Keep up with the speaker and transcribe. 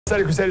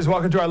Slater Crusaders,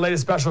 welcome to our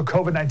latest special,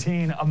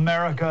 COVID-19,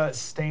 America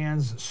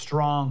Stands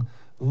Strong.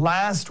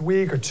 Last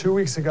week or 2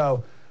 weeks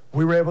ago,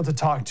 we were able to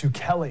talk to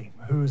Kelly,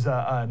 who's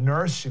a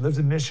nurse. She lives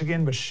in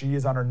Michigan, but she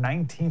is on her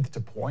 19th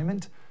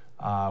deployment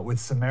with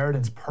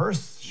Samaritan's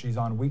Purse. She's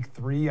on week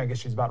 3. I guess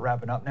she's about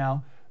wrapping up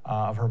now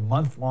of her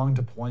month-long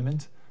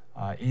deployment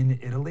in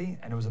Italy.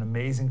 And it was an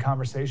amazing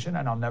conversation,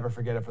 and I'll never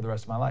forget it for the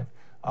rest of my life.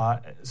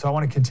 So I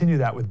want to continue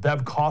that with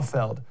Bev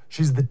Caulfield.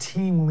 She's the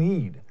team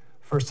lead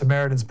for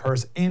Samaritan's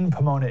Purse in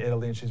Pomona,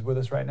 Italy, and she's with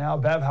us right now.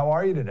 Bev, how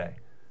are you today?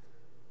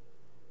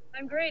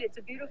 I'm great. It's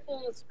a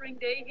beautiful spring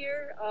day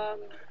here.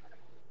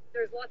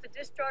 There's lots of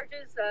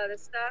discharges. The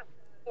staff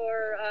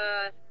for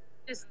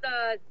just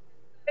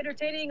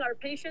entertaining our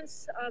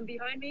patients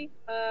behind me.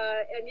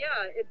 And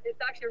yeah, it's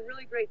actually a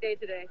really great day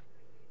today.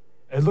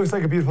 It looks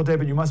like a beautiful day,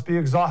 but you must be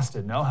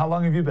exhausted, no? How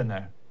long have you been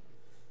there?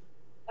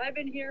 I've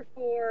been here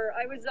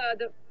I was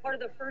part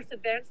of the first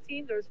advance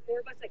team. There was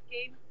 4 of us that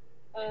came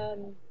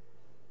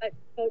at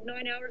about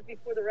 9 hours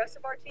before the rest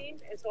of our team.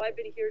 And so I've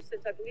been here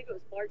since, I believe it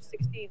was March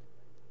 16th.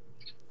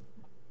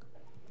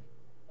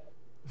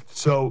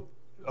 So,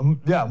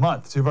 yeah, a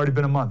month. So you've already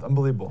been a month.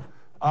 Unbelievable.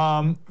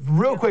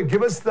 Real quick,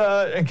 give us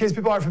in case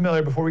people aren't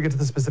familiar, before we get to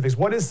the specifics,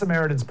 what is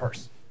Samaritan's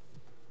Purse?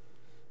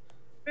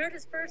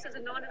 Samaritan's Purse is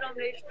a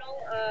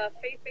non-denominational,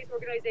 faith-based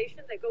organization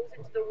that goes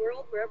into the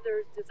world wherever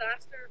there's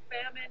disaster,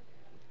 famine,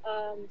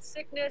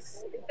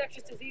 sickness,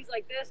 infectious disease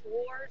like this,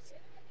 wars.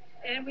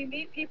 And we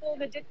meet people in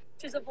the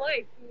ditches of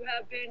life who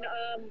have been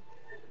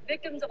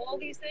victims of all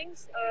these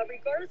things,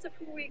 regardless of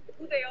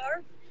who they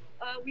are.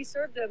 We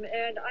serve them,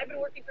 and I've been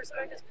working for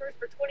Samaritan's Purse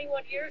for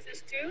 21 years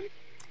this June.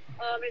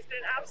 It's been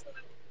an absolute,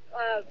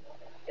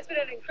 it's been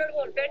an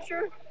incredible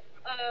adventure,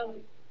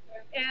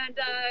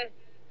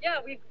 yeah,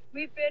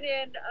 we've been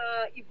in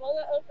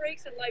Ebola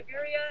outbreaks in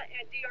Liberia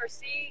and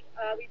DRC.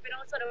 We've been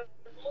outside of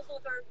Mosul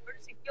with our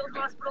emergency field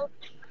hospital.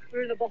 We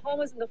were in the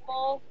Bahamas in the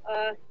fall.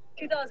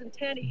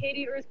 2010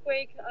 Haiti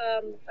earthquake.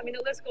 I mean,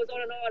 the list goes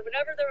on and on.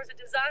 Whenever there was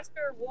a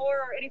disaster, war,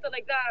 or anything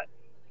like that,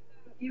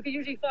 you can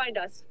usually find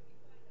us.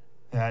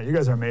 Yeah, you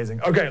guys are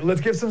amazing. Okay, let's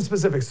give some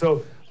specifics.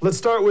 So let's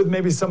start with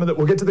maybe some of the,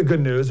 we'll get to the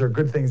good news or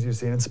good things you've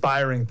seen,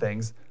 inspiring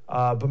things,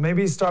 but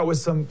maybe start with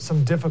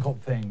some difficult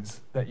things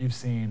that you've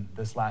seen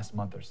this last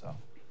month or so.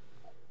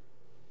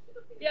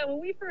 Yeah, when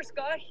we first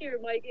got here,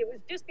 Mike, it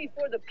was just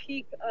before the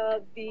peak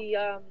of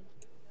the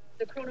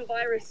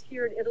coronavirus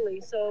here in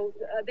Italy. So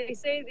they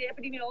say, the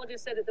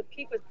epidemiologist said that the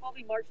peak was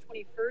probably March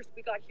 21st.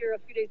 We got here a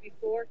few days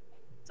before.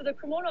 So the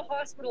Cremona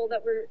hospital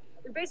that we're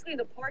basically in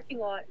the parking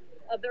lot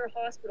of their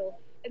hospital,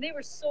 and they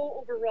were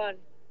so overrun.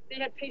 They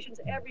had patients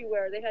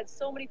everywhere. They had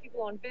so many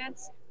people on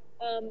vents.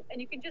 And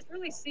you can just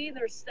really see in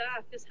their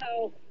staff just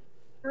how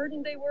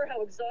burdened they were,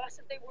 how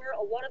exhausted they were.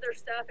 A lot of their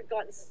staff had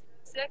gotten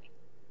sick.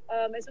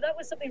 And so that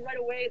was something right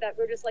away that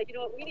we're just like, you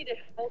know what, we need to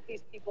help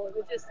these people. It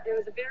was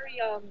a very,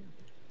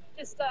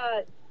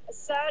 a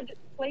sad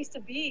place to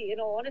be, in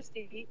all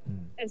honesty,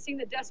 and seeing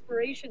the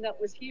desperation that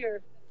was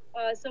here.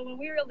 So when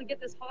we were able to get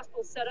this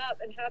hospital set up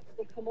and have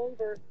people come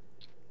over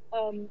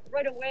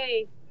right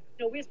away,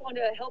 you know, we just wanted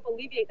to help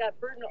alleviate that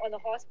burden on the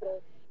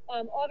hospital.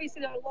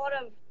 Obviously,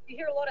 you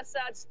hear a lot of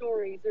sad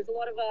stories. There's a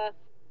lot of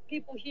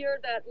people here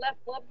that left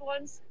loved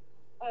ones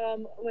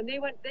when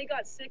they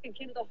got sick and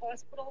came to the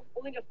hospital,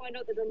 only to find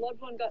out that their loved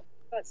one got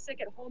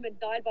sick at home and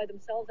died by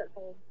themselves at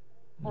home.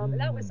 And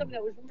that was something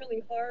that was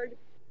really hard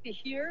to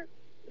hear.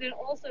 And then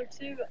also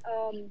too,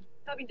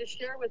 having to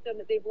share with them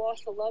that they've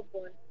lost a loved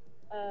one.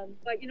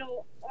 But you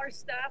know, our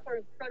staff are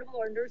incredible,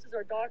 our nurses,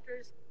 our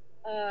doctors,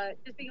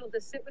 just being able to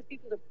sit with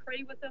people, to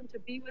pray with them, to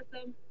be with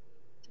them,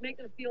 to make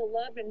them feel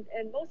loved,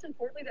 and most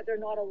importantly, that they're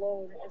not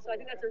alone. And so I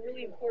think that's a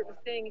really important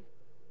thing.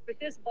 With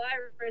this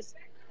virus,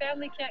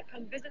 family can't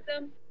come visit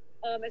them,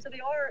 and so they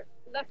are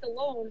left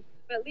alone,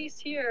 but at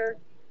least here,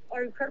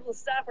 our incredible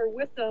staff are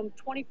with them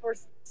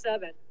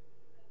 24/7.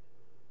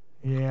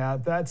 Yeah,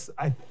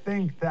 I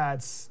think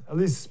that's, at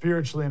least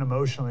spiritually and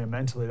emotionally and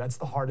mentally, that's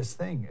the hardest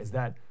thing, is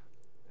that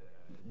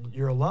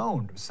you're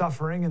alone,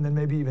 suffering, and then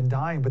maybe even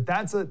dying. But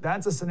that's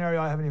a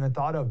scenario I haven't even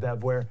thought of,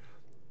 Bev, where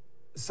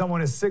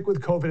someone is sick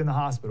with COVID in the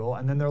hospital,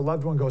 and then their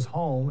loved one goes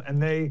home,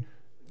 and they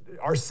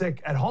are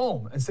sick at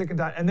home and sick and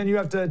die, and then you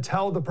have to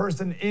tell the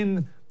person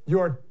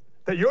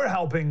that you're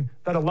helping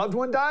that a loved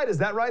one died. Is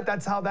that right?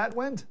 That's how that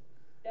went?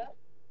 Yeah,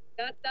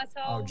 that's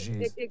how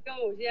it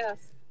goes.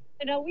 Yes.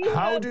 And now we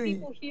how have do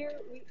people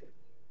here.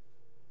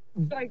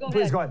 Sorry, go ahead.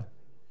 Please go ahead.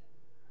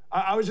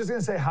 I was just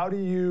going to say, how do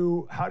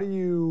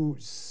you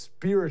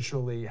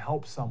spiritually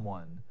help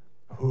someone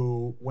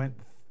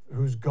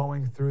who's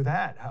going through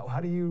that? How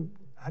do you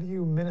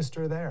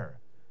minister there?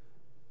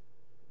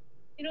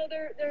 You know,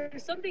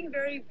 there's something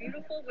very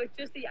beautiful with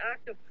just the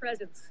act of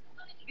presence.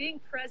 Being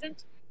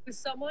present with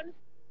someone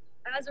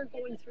as they're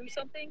going through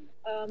something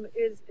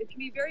it can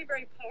be very,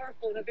 very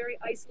powerful in a very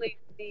isolated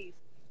disease.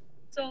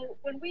 So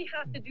when we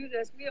have to do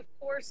this, we of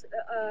course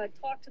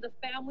talk to the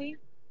family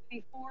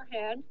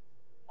beforehand.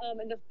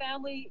 And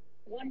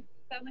one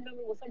family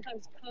member will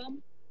sometimes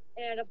come,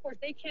 and of course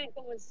they can't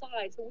go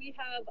inside. So we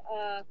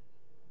have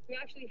we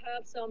actually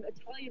have some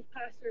Italian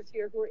pastors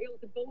here who are able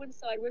to go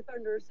inside with our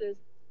nurses,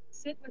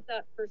 sit with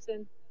that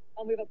person.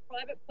 We have a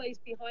private place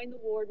behind the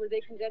ward where they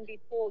can then be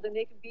told and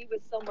they can be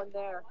with someone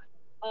there.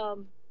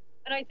 And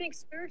I think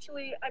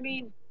spiritually, I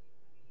mean,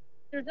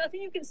 there's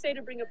nothing you can say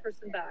to bring a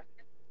person back,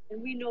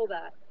 and we know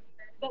that.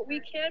 But we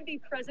can be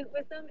present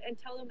with them and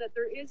tell them that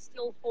there is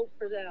still hope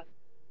for them,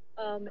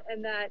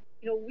 and that,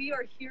 you know, we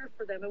are here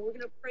for them, and we're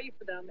going to pray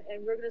for them,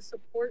 and we're going to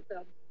support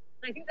them.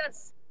 And I think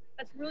that's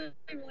really,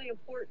 really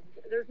important.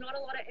 There's not a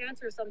lot of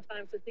answers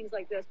sometimes to things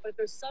like this, but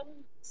there's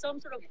some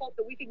sort of hope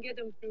that we can give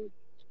them through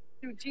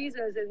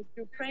Jesus and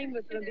through praying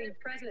with them and being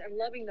present and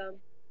loving them.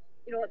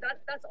 You know,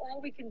 that's all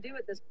we can do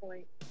at this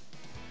point.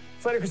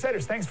 Slater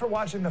Crusaders, thanks for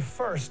watching the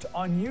first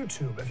on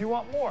YouTube. If you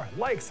want more,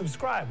 like,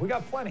 subscribe. We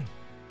got plenty.